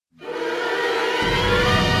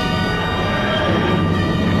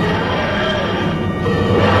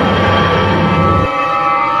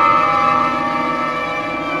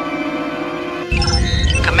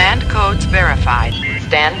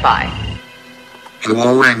stand by.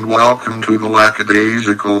 Hello and welcome to the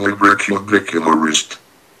Lackadaisical Librocubicularist.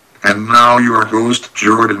 And now your host,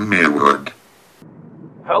 Jordan Maywood.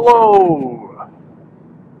 Hello!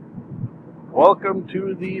 Welcome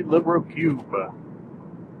to the Librocube.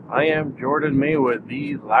 I am Jordan Maywood,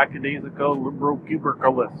 the Lackadaisical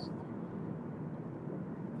Librocubiculist.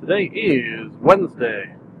 Today is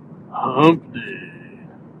Wednesday, Humpday,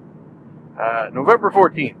 November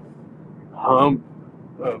 14th, Hump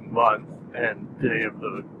of month and day of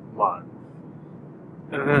the month.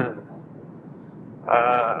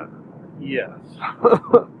 Yes.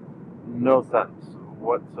 No sense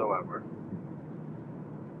whatsoever.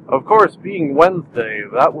 Of course, being Wednesday,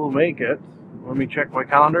 that will make it, let me check my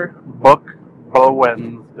calendar, Book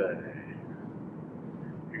Bwednesday.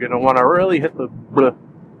 You're going to want to really hit the b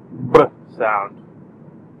sound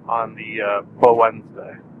on the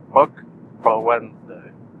Bwednesday. Book Bwednesday.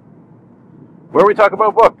 Where we talk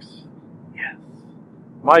about books. Yes.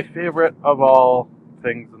 My favorite of all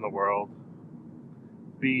things in the world.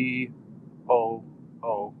 B-O-O-K.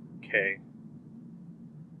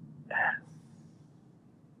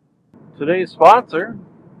 Today's sponsor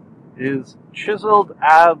is Chiseled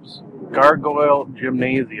Abs Gargoyle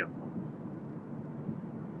Gymnasium.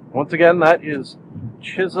 Once again, that is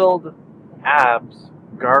Chiseled Abs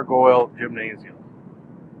Gargoyle Gymnasium.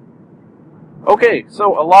 Okay,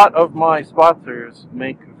 so a lot of my sponsors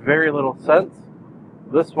make very little sense.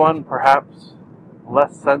 This one perhaps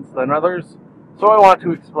less sense than others. So I want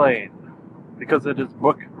to explain, because it is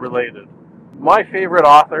book related. My favorite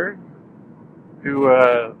author, who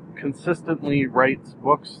consistently writes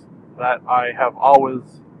books that I have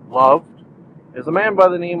always loved, is a man by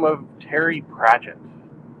the name of Terry Pratchett.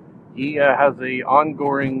 He has an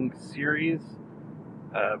ongoing series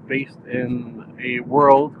based in a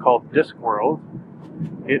world called Discworld.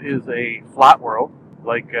 It is a flat world,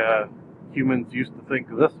 like humans used to think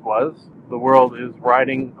this was. The world is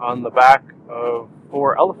riding on the back of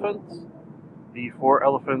 4 elephants. The 4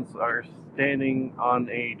 elephants are standing on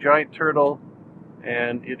a giant turtle,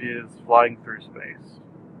 and it is flying through space.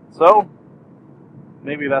 So,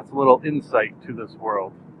 maybe that's a little insight to this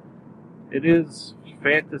world. It is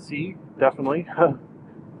fantasy, definitely,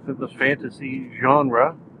 in the fantasy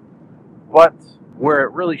genre, but where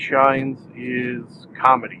it really shines is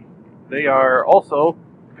comedy. They are also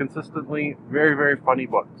consistently very, very funny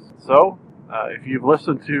books. So, if you've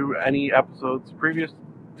listened to any episodes previous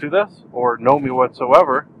to this, or know me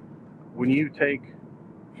whatsoever, when you take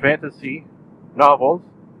fantasy novels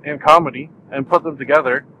and comedy and put them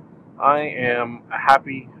together, I am a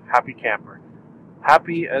happy, happy camper.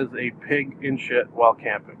 Happy as a pig in shit while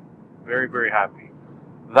camping. Very, very happy.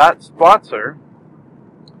 That sponsor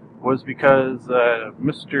was because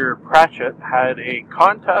Mr. Pratchett had a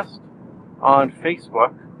contest on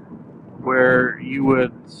Facebook where you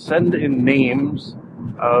would send in names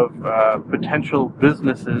of potential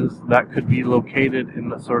businesses that could be located in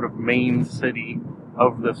the sort of main city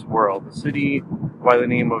of this world. A city by the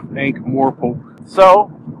name of Ankh-Morpork. So,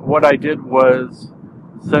 what I did was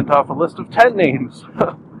sent off a list of 10 names.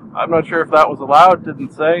 I'm not sure if that was allowed,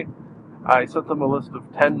 didn't say. I sent them a list of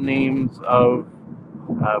 10 names of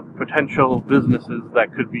potential businesses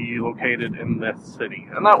that could be located in this city.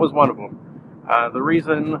 And that was one of them. The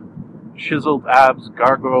reason Chiseled Abs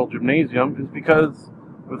Gargoyle Gymnasium is because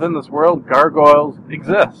within this world, gargoyles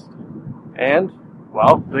exist. And,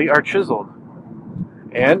 well, they are chiseled.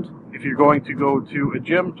 And if you're going to go to a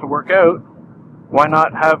gym to work out, why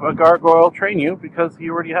not have a gargoyle train you? Because he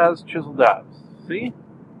already has chiseled abs. See?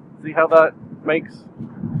 See how that makes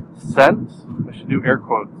sense? I should do air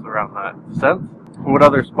quotes around that. Sense? What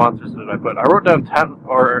other sponsors did I put? I wrote down 10,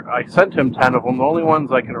 or I sent him 10 of them. The only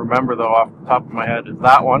ones I can remember, though, off the top of my head is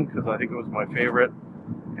that one, because I think it was my favorite.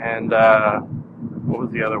 And, what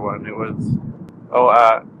was the other one? It was,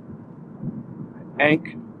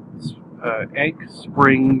 Ankh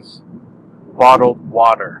Springs Bottled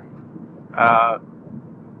Water.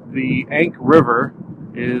 The Ankh River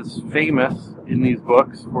is famous in these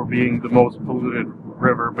books for being the most polluted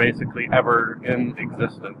river basically ever in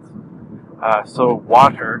existence. So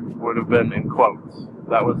water would have been in quotes.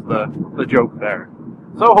 That was the joke there.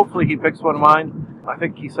 So hopefully he picks one of mine. I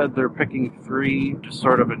think he said they're picking 3 just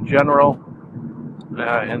sort of in general.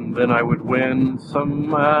 And then I would win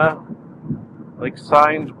some like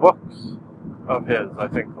signed books of his, I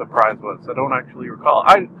think the prize was. I don't actually recall.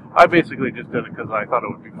 I basically just did it because I thought it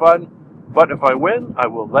would be fun. But if I win, I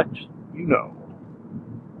will let you know.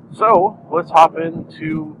 So, let's hop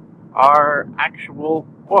into our actual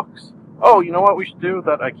books. Oh, you know what we should do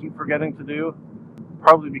that I keep forgetting to do?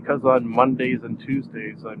 Probably because on Mondays and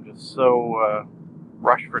Tuesdays I'm just so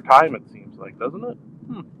rush for time, it seems like, doesn't it?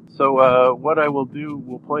 So what I will do,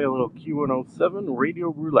 we'll play a little Q107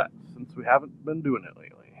 Radio Roulette, since we haven't been doing it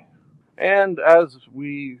lately. And as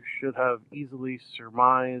we should have easily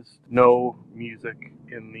surmised, no music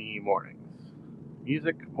in the mornings.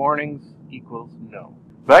 Music mornings equals no.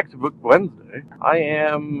 Back to Bwednesday. I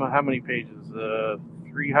am, how many pages?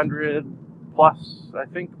 300 plus, I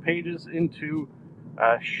think, pages into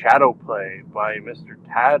Shadowplay by Mr.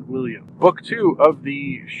 Tad Williams. Book 2 of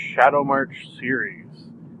the Shadow March series.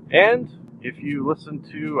 And if you listen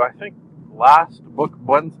to, I think, last book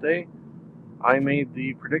Wednesday, I made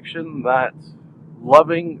the prediction that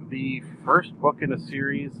loving the first book in a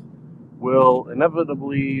series will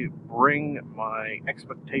inevitably bring my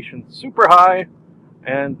expectations super high,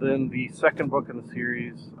 and then the second book in the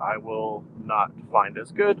series I will not find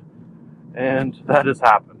as good, and that has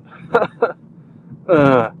happened.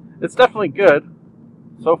 It's definitely good.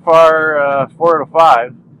 So far, 4 out of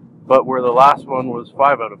 5, but where the last one was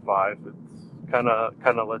 5 out of 5, it's kind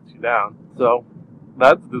of lets you down. So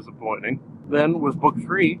that's disappointing. Then with book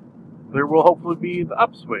 3, there will hopefully be the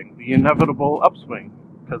upswing, the inevitable upswing,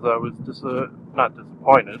 because I was not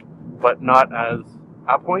disappointed, but not as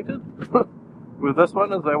appointed with this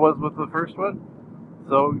one as I was with the first one.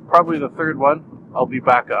 So probably the third one, I'll be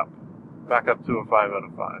back up to a 5 out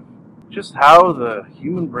of 5. Just how the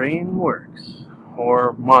human brain works,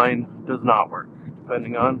 or mine does not work,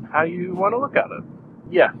 depending on how you want to look at it.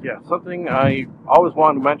 Yeah, something I always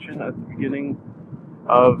want to mention at the beginning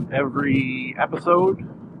of every episode,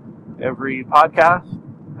 every podcast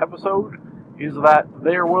episode, is that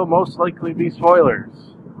there will most likely be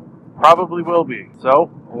spoilers. Probably will be,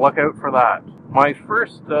 so look out for that. My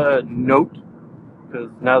first note,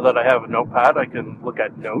 because now that I have a notepad, I can look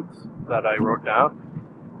at notes that I wrote down,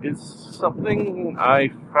 is something I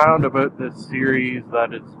found about this series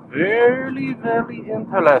that is very, very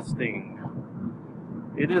interesting.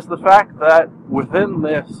 It is the fact that within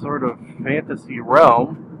this sort of fantasy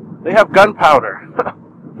realm, they have gunpowder.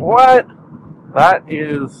 What? That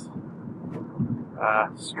is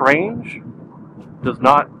strange. Does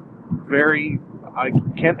not I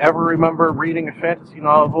can't ever remember reading a fantasy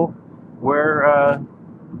novel where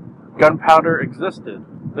gunpowder existed.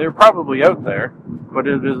 They're probably out there, but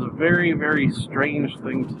it is a very, very strange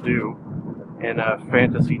thing to do in a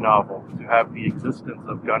fantasy novel, to have the existence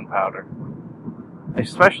of gunpowder.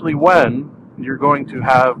 Especially when you're going to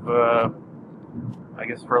have, I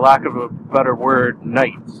guess for lack of a better word,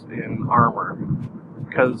 knights in armor.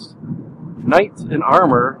 Because knights in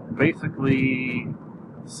armor basically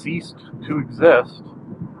ceased to exist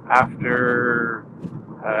after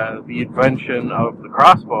the invention of the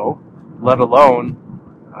crossbow, let alone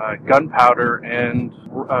gunpowder and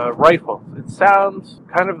rifles. It sounds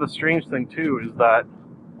kind of the strange thing too is that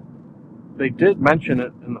they did mention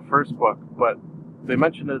it in the first book, but they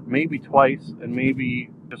mentioned it maybe twice and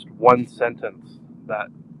maybe just one sentence that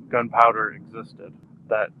gunpowder existed,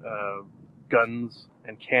 that guns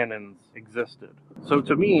and cannons existed. So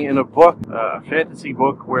to me, in a book, a fantasy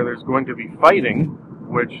book where there's going to be fighting,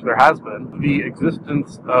 which there has been, the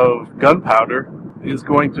existence of gunpowder is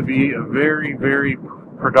going to be a very, very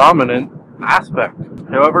predominant aspect.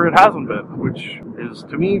 However, it hasn't been, which is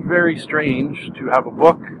to me very strange to have a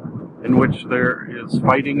book in which there is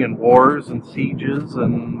fighting and wars and sieges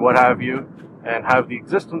and what have you, and have the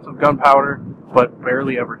existence of gunpowder, but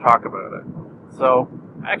barely ever talk about it. So,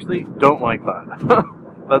 I actually don't like that.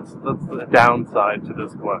 That's the downside to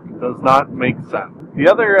this book. It does not make sense. The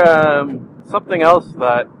other, something else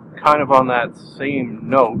that kind of on that same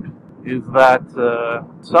note is that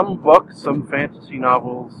some books, some fantasy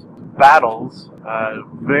novels, battles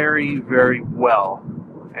very, very well,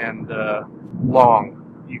 and long,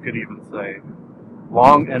 you could even say.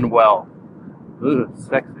 Long and well. Ugh,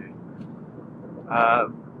 sexy.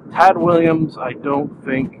 Tad Williams, I don't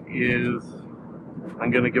think is... I'm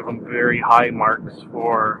going to give him very high marks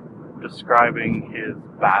for describing his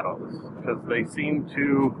battles, because they seem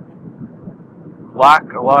to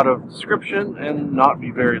lack a lot of description and not be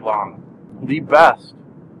very long. The best,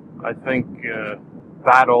 I think,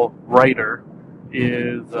 battle writer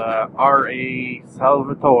is R.A.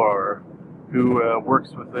 Salvatore, who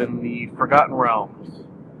works within the Forgotten Realms.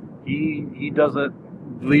 He does it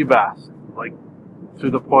the best, like to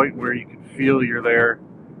the point where you can feel you're there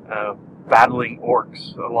battling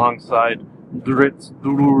orcs alongside Dritz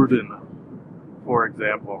Durden, for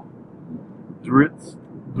example. Dritz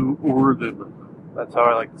Durden. That's how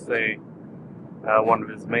I like to say one of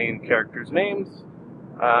his main characters' names.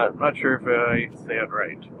 I'm not sure if I say it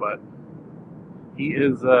right, but he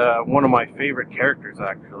is one of my favorite characters,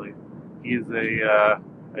 actually. He is a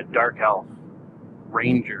dark elf.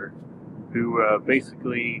 ranger who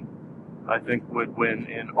basically, I think, would win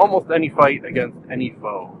in almost any fight against any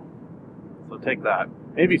foe. So take that.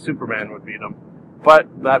 Maybe Superman would beat him, but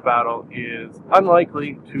that battle is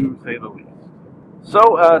unlikely, to say the least.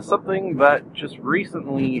 So, something that just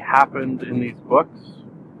recently happened in these books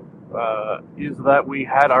is that we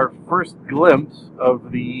had our first glimpse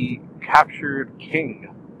of the captured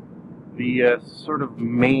king. The sort of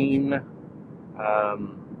main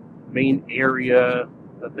area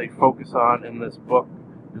that they focus on in this book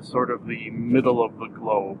is sort of the middle of the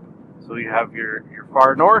globe. So you have your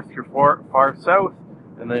far north, your far south,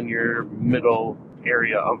 and then your middle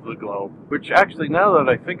area of the globe. Which actually, now that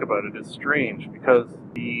I think about it, is strange, because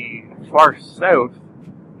the far south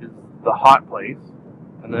is the hot place,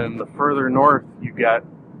 and then the further north you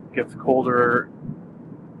gets colder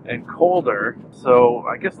and colder. So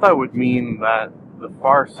I guess that would mean that the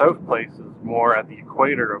far south place is more at the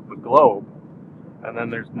equator of the globe, and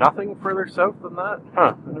then there's nothing further south than that?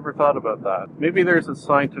 Huh, I never thought about that. Maybe there's a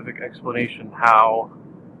scientific explanation how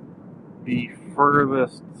the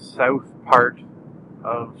furthest south part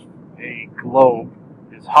of a globe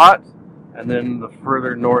is hot, and then the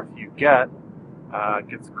further north you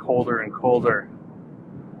gets colder and colder.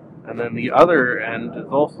 And then the other end is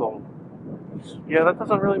also... Yeah, that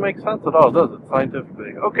doesn't really make sense at all, does it,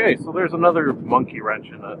 scientifically? Okay, so there's another monkey wrench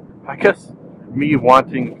in it. I guess me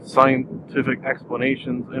wanting scientific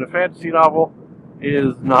explanations in a fantasy novel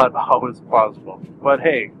is not always plausible. But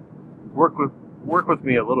hey, work with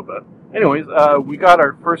me a little bit. Anyways, we got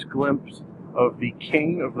our first glimpse of the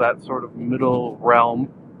king of that sort of middle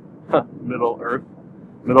realm, middle earth,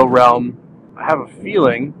 middle realm. I have a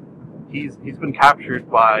feeling he's been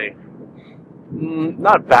captured by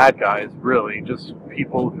not bad guys, really, just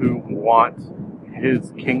people who want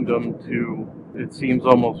his kingdom to, it seems,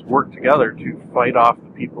 almost work together to fight off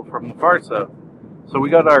the people from the far south. So we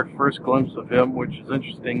got our first glimpse of him, which is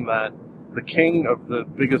interesting that the king of the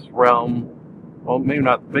biggest realm, well, maybe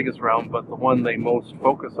not the biggest realm, but the one they most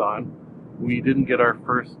focus on, we didn't get our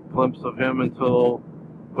first glimpse of him until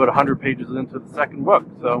about 100 pages into the second book.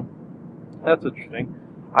 So that's interesting.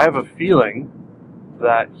 I have a feeling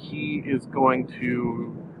that he is going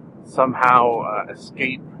to somehow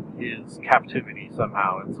escape his captivity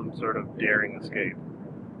somehow in some sort of daring escape.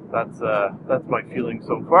 That's my feeling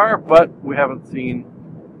so far, but we haven't seen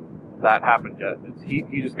that happen yet.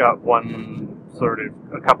 He just got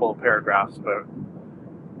a couple of paragraphs about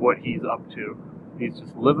what he's up to. He's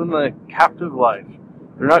just living the captive life.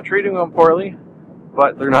 They're not treating him poorly,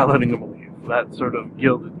 but they're not letting him leave. That sort of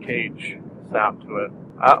gilded cage sound to it.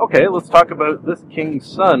 Okay, let's talk about this king's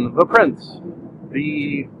son, the prince.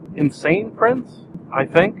 The insane prince, I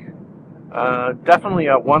think. Definitely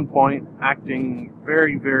at one point acting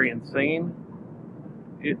very, very insane.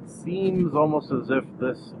 It seems almost as if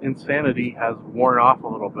this insanity has worn off a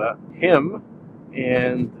little bit. Him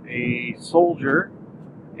and a soldier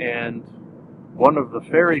and one of the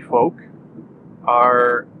fairy folk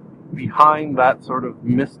are behind that sort of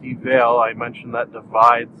misty veil I mentioned that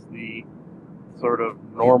divides the sort of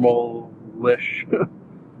normal-ish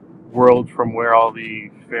world from where all the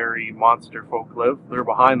fairy monster folk live. They're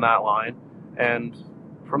behind that line, and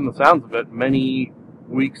from the sounds of it, many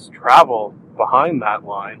weeks travel behind that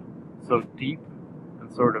line, so deep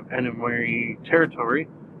in sort of enemy territory.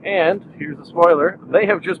 And here's a spoiler: they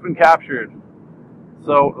have just been captured.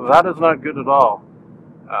 So that is not good at all.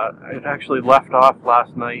 It actually left off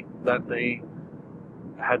last night that they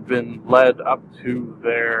had been led up to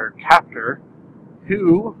their captor,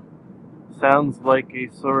 who sounds like a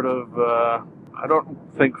sort of, I don't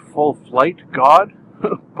think full-flight god,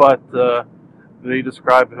 but they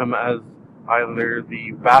describe him as either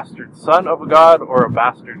the bastard son of a god or a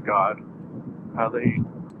bastard god, how they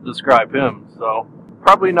describe him. So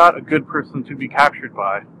probably not a good person to be captured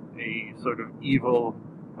by, a sort of evil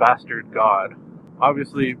bastard god.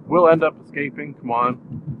 Obviously, we'll end up escaping, come on,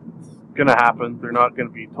 it's gonna happen, they're not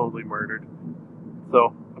gonna be totally murdered.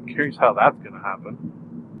 So, I'm curious how that's gonna happen.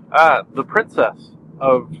 The princess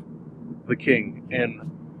of the king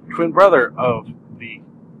and twin brother of the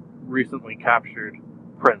recently captured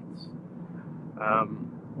prince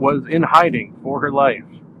was in hiding for her life.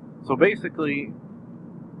 So basically,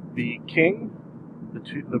 the king,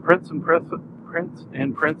 the prince and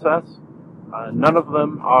princess, none of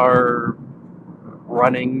them are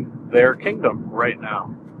running their kingdom right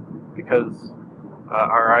now because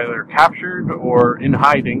are either captured or in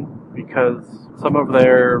hiding because some of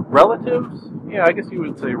their relatives, yeah, I guess you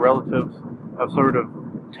would say relatives, have sort of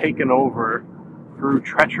taken over through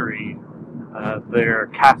treachery their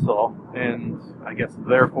castle and I guess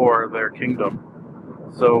therefore their kingdom.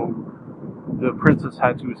 So the princess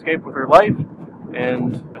had to escape with her life,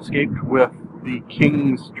 and escaped with the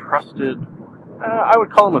king's trusted, I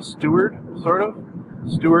would call him a steward, sort of.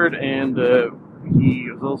 Steward, and he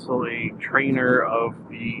was also a trainer of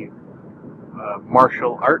the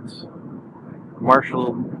martial arts.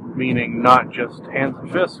 Martial meaning not just hands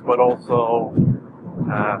and fists, but also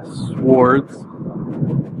swords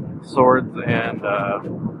and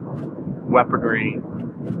weaponry,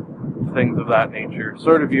 things of that nature.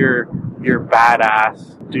 Sort of your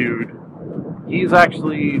badass dude. He's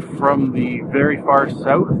actually from the very far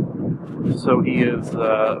south, so he is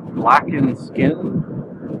black in skin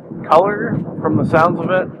color from the sounds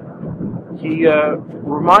of it. He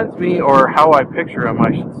reminds me, or how I picture him,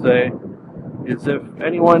 I should say, is if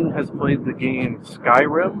anyone has played the game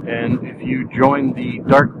Skyrim, and if you join the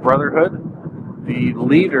Dark Brotherhood, the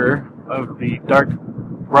leader of the Dark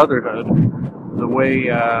Brotherhood, the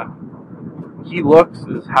way he looks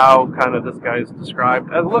is how kind of this guy is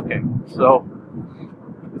described as looking. So,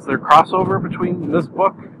 is there crossover between this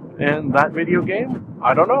book and that video game?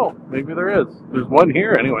 I don't know. Maybe there is. There's one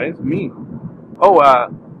here anyways, me. Oh,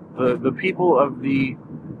 the people of the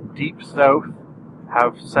Deep South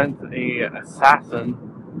have sent a assassin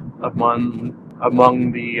among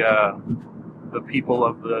the people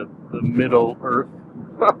of the Middle Earth.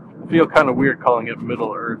 I feel kind of weird calling it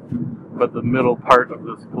Middle Earth, but the middle part of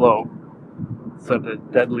this globe. Sent a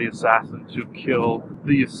deadly assassin to kill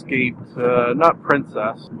the escaped, not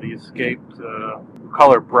princess, the escaped,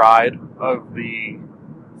 call her bride of the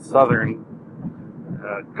southern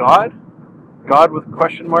god? God with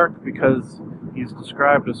question mark, because he's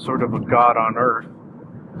described as sort of a god on earth.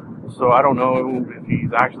 So I don't know if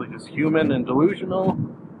he's actually just human and delusional,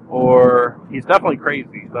 or he's definitely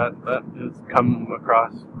crazy. That has come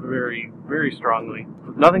across very, very strongly.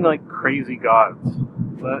 Nothing like crazy gods.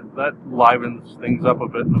 That livens things up a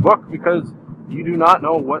bit in the book, because you do not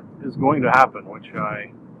know what is going to happen, which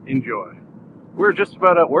I enjoy. We're just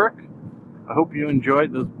about at work. I hope you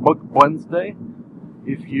enjoyed this Bwednesday.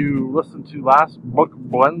 If you listened to last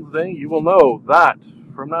Bwednesday, you will know that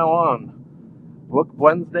from now on,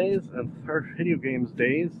 Bwednesdays and Third Video Games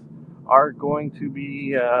Days are going to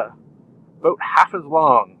be about half as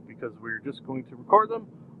long, because we're just going to record them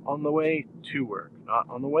on the way to work, not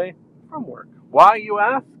on the way from work. Why, you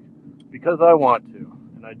ask? Because I want to.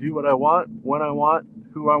 And I do what I want, when I want,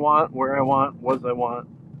 who I want, where I want, was I want,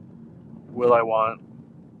 will I want,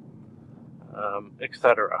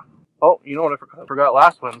 etc. Oh, you know what I forgot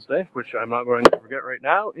last Wednesday, which I'm not going to forget right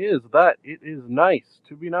now, is that it is nice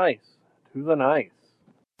to be nice to the nice.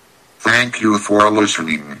 Thank you for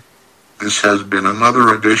listening. This has been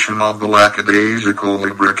another edition of the Lackadaisical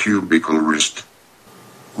Libracubicularist.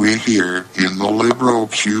 We here in the Libro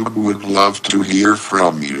Cube would love to hear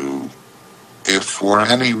from you. If for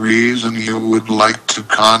any reason you would like to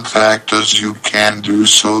contact us, you can do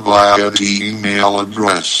so via the email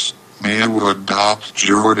address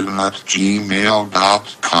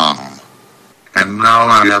mailwood.jordan@gmail.com. And now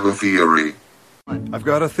I have a theory. I've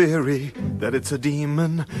got a theory that it's a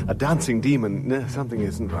demon, a dancing demon. Nah, something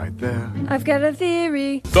isn't right there. I've got a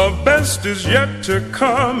theory. The best is yet to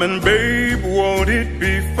come, and babe, won't it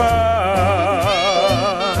be fine?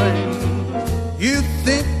 You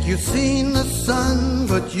think you've seen the sun,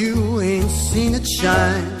 but you ain't seen it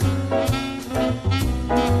shine.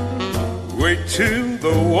 Wait till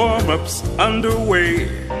the warm-up's underway.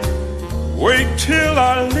 Wait till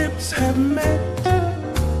our lips have met.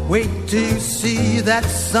 Wait till you see that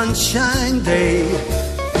sunshine day.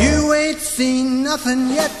 You ain't seen nothing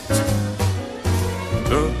yet.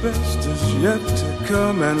 The best is yet to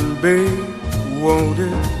come, and babe, won't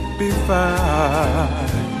it be fine?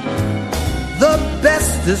 The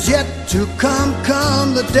best is yet to come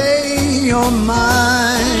the day you're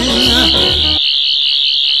mine.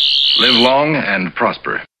 Live long and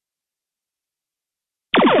prosper.